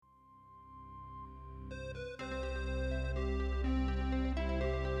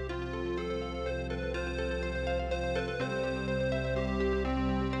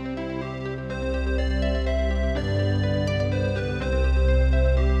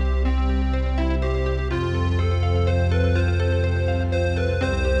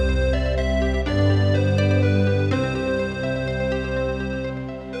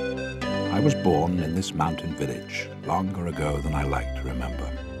glamorous mountain village, longer ago than I like to remember.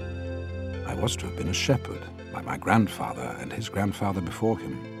 I was to have been a shepherd, like my grandfather and his grandfather before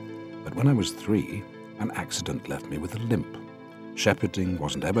him. But when I was 3, an accident left me with a limp. Shepherding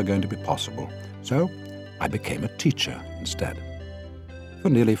wasn't ever going to be possible, so I became a teacher instead. For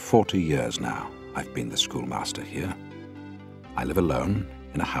nearly 40 years now, I've been the schoolmaster here. I live alone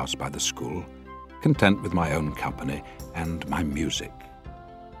in a house by the school, content with my own company and my music.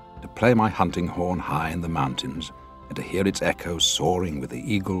 To play my hunting horn high in the mountains and to hear its echo soaring with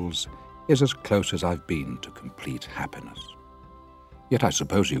the eagles is as close as I've been to complete happiness. Yet I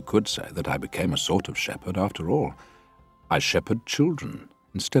suppose you could say that I became a sort of shepherd after all. I shepherd children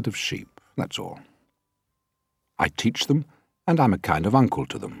instead of sheep, that's all. I teach them, and I'm a kind of uncle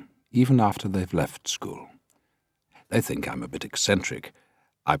to them, even after they've left school. They think I'm a bit eccentric.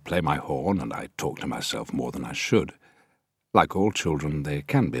 I play my horn and I talk to myself more than I should. Like all children, they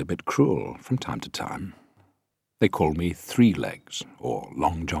can be a bit cruel from time to time. They call me 3 Legs, or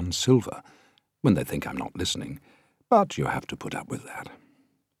Long John Silver, when they think I'm not listening, but you have to put up with that.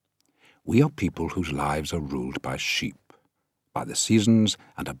 We are people whose lives are ruled by sheep, by the seasons,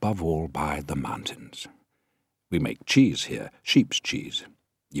 and above all by the mountains. We make cheese here, sheep's cheese.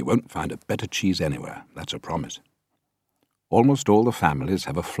 You won't find a better cheese anywhere, that's a promise. Almost all the families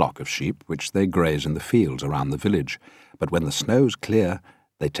have a flock of sheep which they graze in the fields around the village, but when the snow's clear,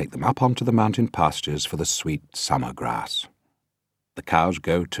 they take them up onto the mountain pastures for the sweet summer grass. The cows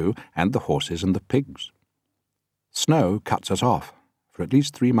go too, and the horses and the pigs. Snow cuts us off for at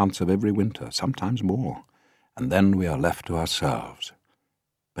least 3 months of every winter, sometimes more, and then we are left to ourselves.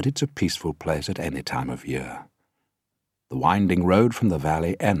 But it's a peaceful place at any time of year. The winding road from the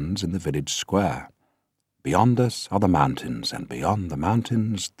valley ends in the village square. Beyond us are the mountains, and beyond the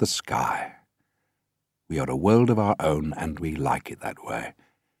mountains, the sky. We are a world of our own, and we like it that way.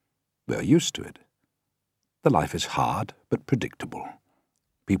 We are used to it. The life is hard, but predictable.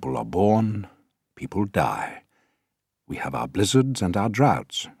 People are born, people die. We have our blizzards and our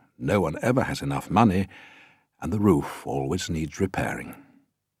droughts. No one ever has enough money, and the roof always needs repairing.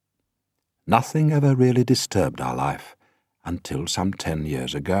 Nothing ever really disturbed our life, until some 10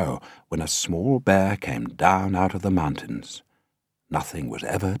 years ago, when a small bear came down out of the mountains. Nothing was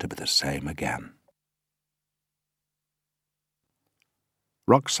ever to be the same again.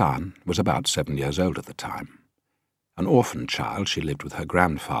 Roxanne was about 7 years old at the time. An orphan child, she lived with her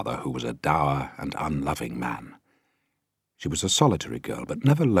grandfather, who was a dour and unloving man. She was a solitary girl, but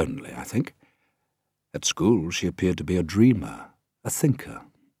never lonely, I think. At school, she appeared to be a dreamer, a thinker.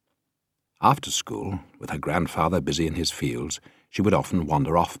 After school, with her grandfather busy in his fields, she would often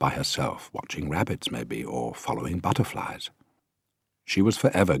wander off by herself, watching rabbits maybe, or following butterflies. She was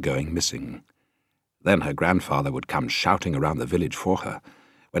forever going missing. Then her grandfather would come shouting around the village for her.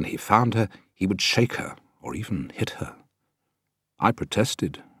 When he found her, he would shake her, or even hit her. I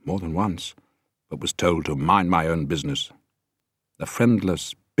protested more than once, but was told to mind my own business. A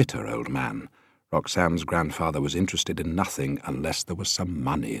friendless, bitter old man, Roxanne's grandfather was interested in nothing unless there was some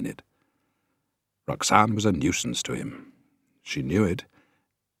money in it. Roxanne was a nuisance to him. She knew it,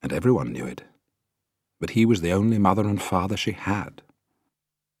 and everyone knew it. But he was the only mother and father she had.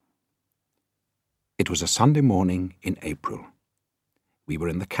 It was a Sunday morning in April. We were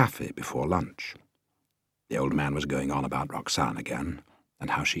in the cafe before lunch. The old man was going on about Roxanne again, and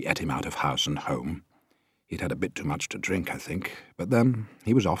how she ate him out of house and home. He'd had a bit too much to drink, I think, but then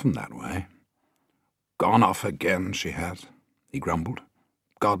he was often that way. "Gone off again, she has," he grumbled.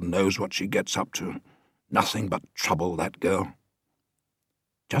 "God knows what she gets up to. Nothing but trouble, that girl."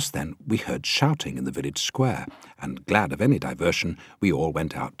 Just then we heard shouting in the village square, and glad of any diversion, we all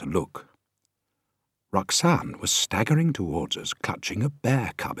went out to look. Roxanne was staggering towards us, clutching a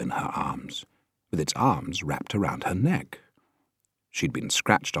bear cub in her arms, with its arms wrapped around her neck. She'd been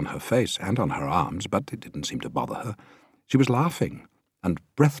scratched on her face and on her arms, but it didn't seem to bother her. She was laughing, and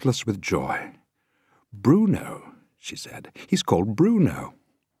breathless with joy. "Bruno," she said. "He's called Bruno.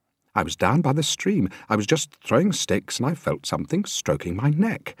 I was down by the stream. I was just throwing sticks, and I felt something stroking my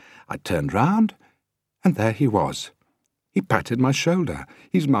neck. I turned round, and there he was. He patted my shoulder.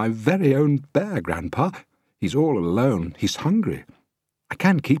 He's my very own bear, Grandpa. He's all alone. He's hungry. I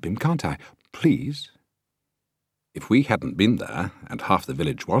can keep him, can't I? Please." If we hadn't been there, and half the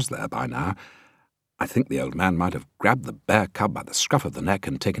village was there by now, I think the old man might have grabbed the bear cub by the scruff of the neck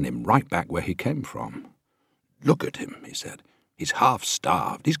and taken him right back where he came from. "Look at him," he said. "He's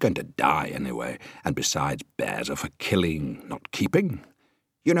half-starved. He's going to die anyway. And besides, bears are for killing, not keeping.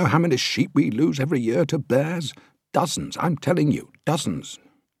 You know how many sheep we lose every year to bears? Dozens, I'm telling you, dozens."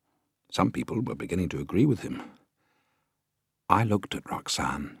 Some people were beginning to agree with him. I looked at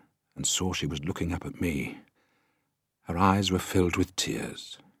Roxanne, and saw she was looking up at me. Her eyes were filled with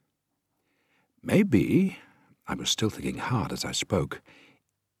tears. Maybe, I was still thinking hard as I spoke,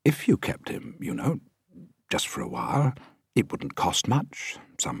 if you kept him, just for a while, it wouldn't cost much,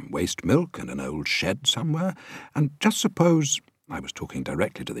 some waste milk and an old shed somewhere, and just suppose, I was talking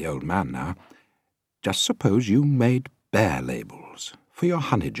directly to the old man now, just suppose you made bear labels for your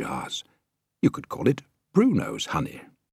honey jars. You could call it Bruno's honey,